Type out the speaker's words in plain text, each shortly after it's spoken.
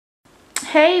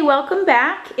Hey, welcome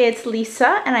back. It's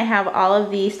Lisa and I have all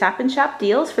of the Stop and Shop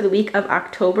deals for the week of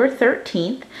October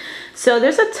 13th. So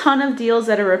there's a ton of deals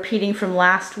that are repeating from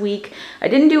last week. I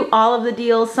didn't do all of the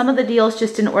deals. Some of the deals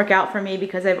just didn't work out for me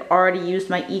because I've already used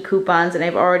my e-coupons and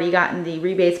I've already gotten the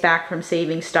rebates back from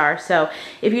Saving Star. So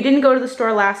if you didn't go to the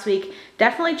store last week,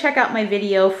 definitely check out my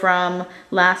video from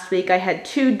last week. I had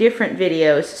 2 different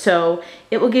videos, so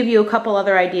it will give you a couple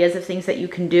other ideas of things that you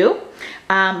can do.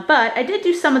 But I did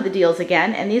do some of the deals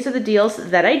again, and these are the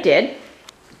deals that I did.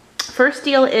 First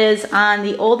deal is on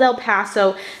the Old El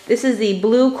Paso. This is the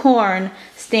blue corn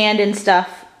stand and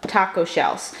stuff taco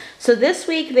shells. So this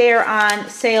week they're on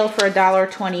sale for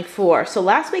 $1.24. So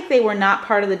last week they were not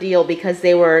part of the deal because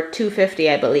they were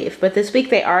 $2.50, I believe, but this week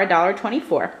they are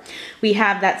 $1.24. We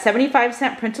have that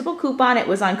 75-cent principal coupon. It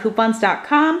was on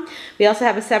coupons.com. We also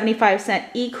have a 75-cent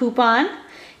e-coupon.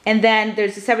 And then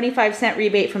there's a 75-cent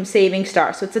rebate from Saving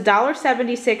Star. So it's a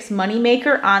 $1.76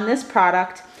 moneymaker on this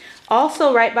product.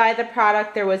 Also, right by the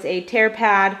product, there was a tear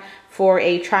pad for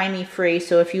a Try Me free.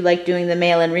 So if you like doing the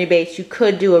mail-in rebates, you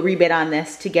could do a rebate on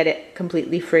this to get it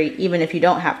completely free, even if you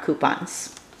don't have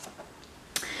coupons.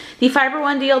 The Fiber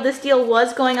One deal, this deal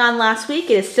was going on last week.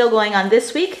 It is still going on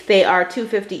this week. They are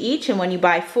 $2.50 each, and when you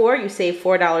buy 4, you save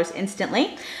 $4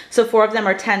 instantly. So 4 of them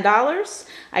are $10.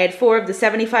 I had 4 of the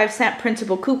 75-cent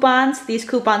principal coupons. These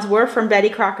coupons were from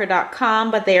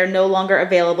BettyCrocker.com, but they are no longer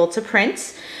available to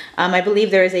print. I believe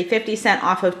there is a 50-cent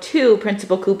off of 2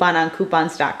 principal coupon on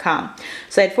coupons.com.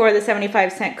 So I had 4 of the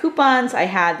 75-cent coupons. I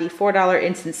had the $4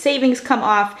 instant savings come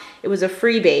off. It was a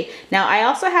freebie. Now I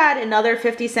also had another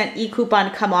 50-cent e-coupon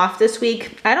come off this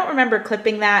week. I don't remember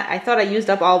clipping that. I thought I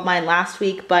used up all of mine last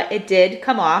week, but it did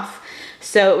come off.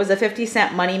 So it was a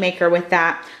 50-cent moneymaker with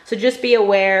that. So just be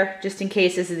aware, just in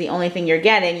case this is the only thing you're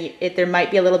getting, there might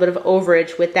be a little bit of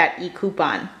overage with that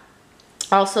e-coupon.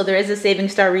 Also, there is a Saving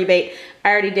Star rebate. I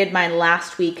already did mine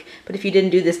last week, but if you didn't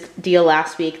do this deal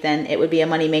last week, then it would be a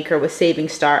moneymaker with Saving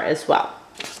Star as well.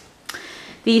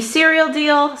 The cereal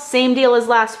deal, same deal as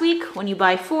last week. When you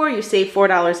buy 4, you save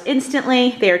 $4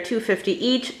 instantly. They are $2.50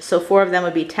 each, so 4 of them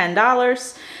would be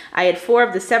 $10. I had 4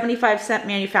 of the 75-cent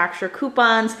manufacturer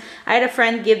coupons. I had a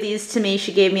friend give these to me.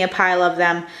 She gave me a pile of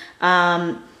them.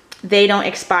 They don't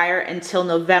expire until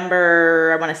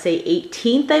November, I want to say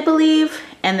 18th, I believe.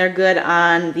 And they're good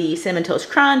on the Cinnamon Toast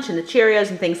Crunch and the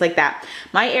Cheerios and things like that.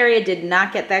 My area did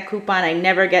not get that coupon. I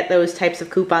never get those types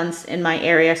of coupons in my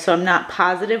area, so I'm not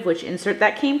positive which insert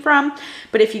that came from.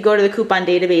 But if you go to the coupon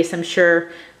database, I'm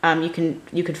sure you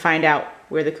can find out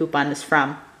where the coupon is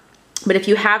from. But if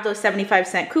you have those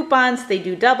 75-cent coupons, they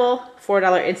do double,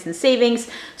 $4 instant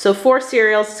savings. So 4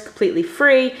 cereals is completely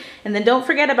free. And then don't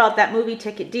forget about that movie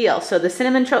ticket deal. So the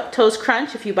Cinnamon Toast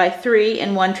Crunch, if you buy 3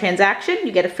 in one transaction,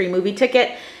 you get a free movie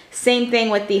ticket. Same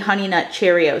thing with the Honey Nut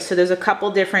Cheerios. So there's a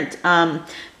couple different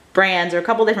brands or a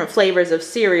couple different flavors of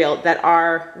cereal that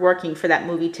are working for that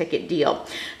movie ticket deal.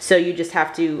 So you just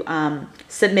have to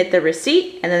submit the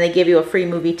receipt and then they give you a free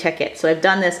movie ticket. So I've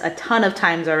done this a ton of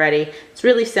times already. It's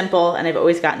really simple and I've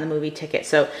always gotten the movie ticket.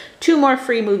 So 2 more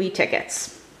free movie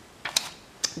tickets.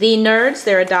 The Nerds,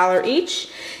 they're $1 each.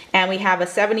 And we have a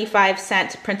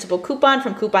 75-cent principal coupon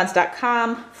from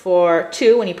coupons.com for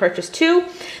 2 when you purchase 2.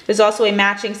 There's also a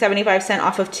matching 75-cent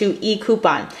off of 2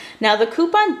 e-coupon. Now the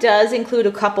coupon does include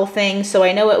a couple things. So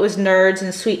I know it was Nerds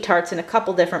and Sweet Tarts and a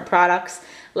couple different products.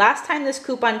 Last time this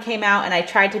coupon came out and I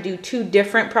tried to do 2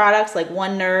 different products, like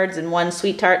 1 Nerds and 1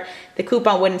 Sweet Tart, the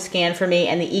coupon wouldn't scan for me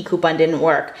and the e-coupon didn't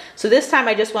work. So this time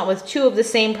I just went with 2 of the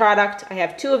same product. I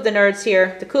have 2 of the Nerds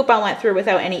here. The coupon went through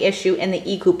without any issue and the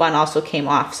e-coupon also came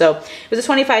off. So it was a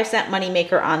 25-cent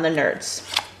moneymaker on the Nerds.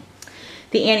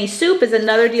 The Annie Soup is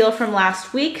another deal from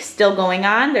last week, still going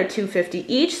on. They're $2.50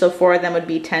 each, so 4 of them would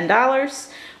be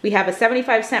 $10. We have a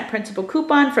 75-cent principal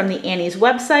coupon from the Annie's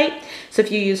website. So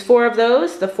if you use 4 of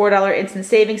those, the $4 instant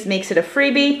savings makes it a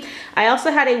freebie. I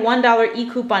also had a $1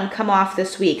 e-coupon come off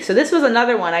this week. So this was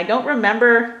another one. I don't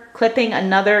remember clipping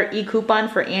another e-coupon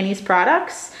for Annie's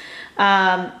products.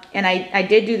 And I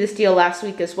did do this deal last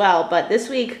week as well, but this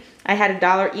week I had a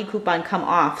 $1 e-coupon come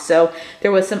off. So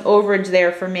there was some overage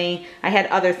there for me. I had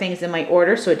other things in my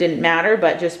order, so it didn't matter,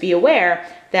 but just be aware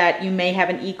that you may have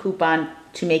an e-coupon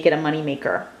to make it a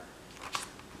moneymaker.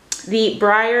 The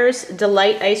Breyers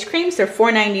Delight ice creams, they're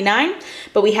 $4.99,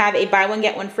 but we have a buy one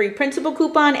get one free principal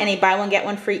coupon and a buy one get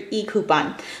one free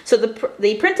e-coupon. So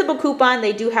the principal coupon,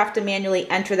 they do have to manually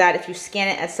enter that. If you scan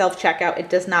it at self-checkout, it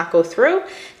does not go through.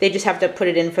 They just have to put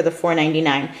it in for the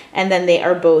 $4.99, and then they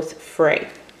are both free.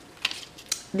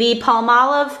 The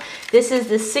Palmolive, this is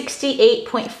the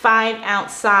 68.5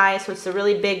 ounce size, so it's a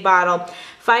really big bottle.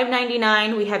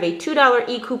 $5.99. We have a $2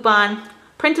 e-coupon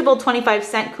printable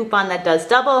 25-cent coupon that does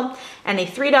double, and a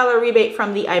 $3 rebate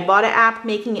from the Ibotta app,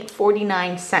 making it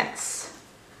 49 cents.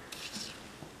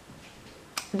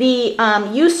 The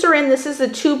Eucerin, this is a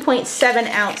 2.7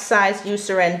 ounce size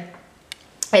Eucerin.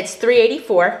 It's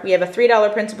 $3.84. We have a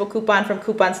 $3 principal coupon from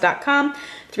coupons.com,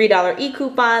 $3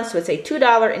 e-coupon, so it's a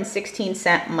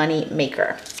 $2.16 money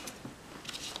maker.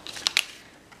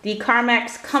 The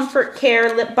Carmex Comfort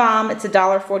Care Lip Balm, it's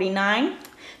 $1.49.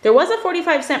 There was a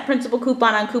 45-cent principal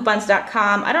coupon on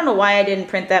coupons.com. I don't know why I didn't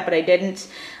print that, but I didn't.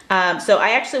 So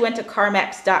I actually went to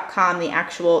carmex.com,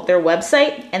 their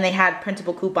website, and they had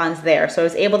printable coupons there. So I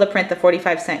was able to print the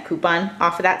 45-cent coupon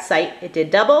off of that site. It did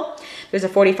double. There's a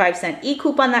 45-cent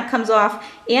e-coupon that comes off,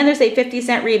 and there's a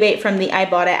 50-cent rebate from the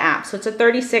Ibotta app. So it's a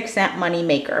 36-cent money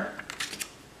maker.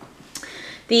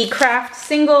 The Kraft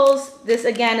Singles, this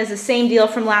again is the same deal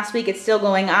from last week. It's still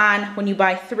going on. When you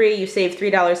buy 3, you save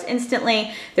 $3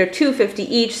 instantly. They're $2.50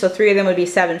 each, so 3 of them would be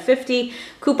 $7.50.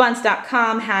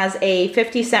 Coupons.com has a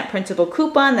 50-cent principal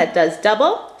coupon that does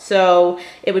double, so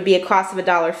it would be a cost of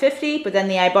 $1.50, but then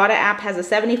the Ibotta app has a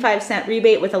 75-cent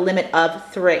rebate with a limit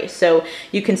of 3. So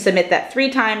you can submit that 3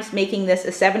 times, making this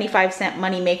a 75-cent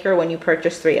money maker when you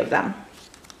purchase 3 of them.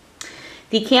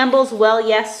 The Campbell's Well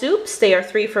Yes Soups, they are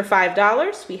 3 for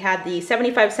 $5. We had the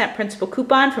 75-cent principal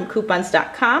coupon from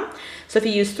coupons.com. So if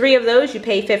you use 3 of those, you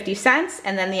pay 50 cents,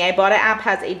 and then the Ibotta app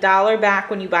has $1 back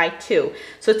when you buy 2.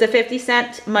 So it's a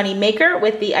 50-cent money maker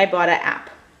with the Ibotta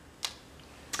app.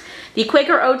 The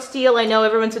Quaker Oats deal, I know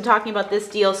everyone's been talking about this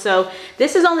deal, so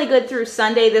this is only good through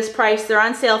Sunday, this price. They're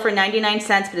on sale for 99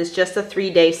 cents, but it's just a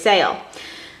 3-day sale.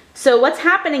 So what's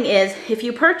happening is, if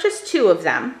you purchase 2 of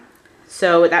them,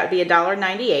 so that would be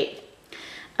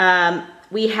 $1.98.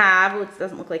 We have, it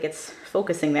doesn't look like it's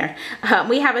focusing there.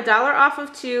 We have $1 off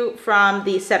of 2 from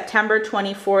the September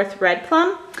 24th Red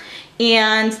Plum.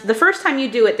 And the first time you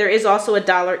do it, there is also a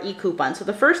 $1 e-coupon. So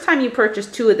the first time you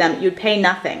purchase 2 of them, you'd pay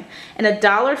nothing. And a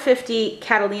 $1.50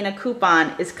 Catalina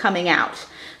coupon is coming out.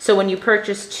 So when you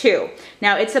purchase 2.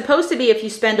 Now it's supposed to be if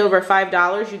you spend over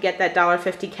 $5, you get that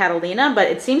 $1.50 Catalina, but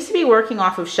it seems to be working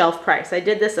off of shelf price. I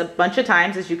did this a bunch of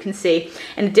times, as you can see,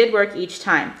 and it did work each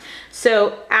time.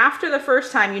 So after the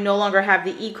first time, you no longer have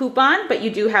the e-coupon, but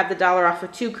you do have the $1 off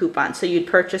of 2 coupon. So you'd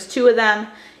purchase 2 of them,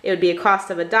 it would be a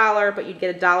cost of $1, but you'd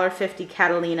get a $1.50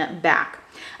 Catalina back.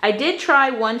 I did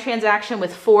try one transaction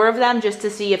with 4 of them just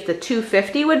to see if the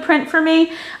 $2.50 would print for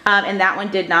me, and that one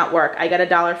did not work. I got a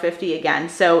 $1.50 again.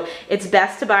 So it's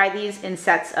best to buy these in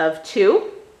sets of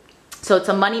 2. So it's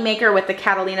a money maker with the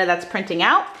Catalina that's printing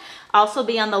out. Also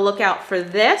be on the lookout for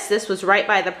this. This was right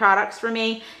by the products for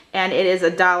me, and it is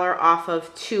 $1 off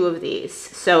of 2 of these.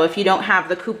 So if you don't have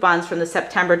the coupons from the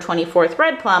September 24th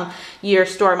Red Plum, your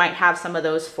store might have some of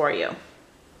those for you.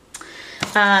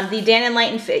 The Dan &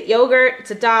 Light and Fit yogurt,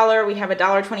 it's $1. We have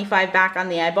 $1.25 back on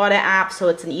the Ibotta app, so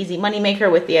it's an easy money maker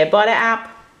with the Ibotta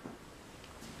app.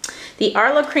 The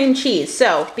Arla cream cheese,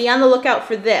 so be on the lookout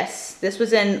for this. This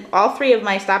was in all 3 of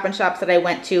my Stop & Shops that I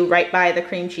went to right by the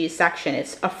cream cheese section.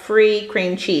 It's a free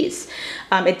cream cheese.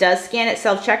 It does scan at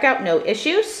self-checkout, no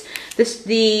issues.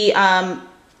 The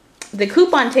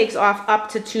coupon takes off up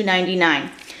to $2.99.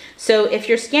 So if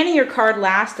you're scanning your card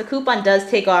last, the coupon does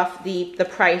take off the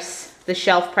price, the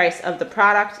shelf price of the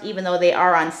product, even though they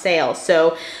are on sale.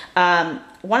 So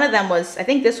one of them was, I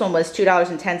think this one was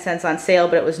 $2.10 on sale,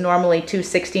 but it was normally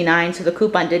 $2.69. So the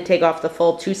coupon did take off the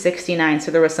full $2.69. So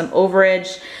there was some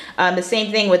overage. The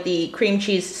same thing with the cream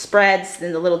cheese spreads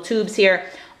and the little tubes here.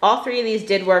 All 3 of these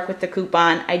did work with the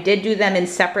coupon. I did do them in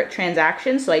separate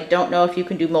transactions, so I don't know if you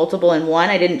can do multiple in one.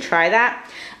 I didn't try that.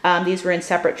 These were in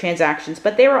separate transactions,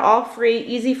 but they were all free,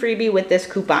 easy freebie with this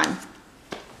coupon.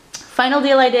 Final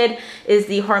deal I did is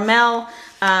the Hormel.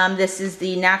 This is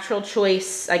the Natural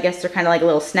Choice. I guess they're kind of like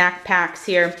little snack packs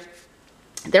here.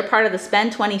 They're part of the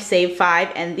Spend 20, Save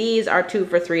 5, and these are 2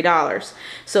 for $3.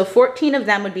 So 14 of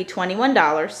them would be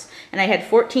 $21, and I had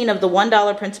 14 of the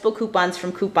 $1 principal coupons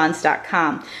from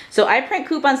coupons.com. So I print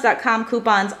coupons.com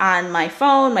coupons on my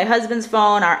phone, my husband's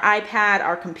phone, our iPad,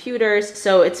 our computers,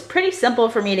 so it's pretty simple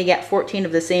for me to get 14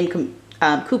 of the same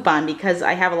coupon because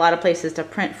I have a lot of places to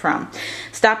print from.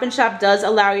 Stop & Shop does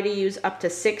allow you to use up to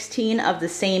 16 of the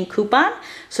same coupon,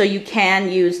 so you can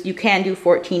do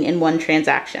 14 in one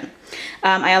transaction.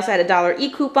 I also had a $1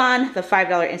 e-coupon. The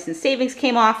 $5 instant savings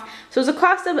came off, so it was a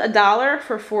cost of $1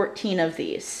 for 14 of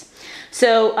these.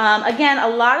 So again, a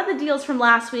lot of the deals from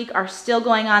last week are still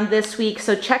going on this week,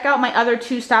 so check out my other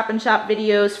 2 Stop & Shop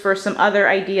videos for some other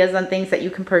ideas on things that you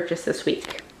can purchase this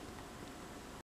week.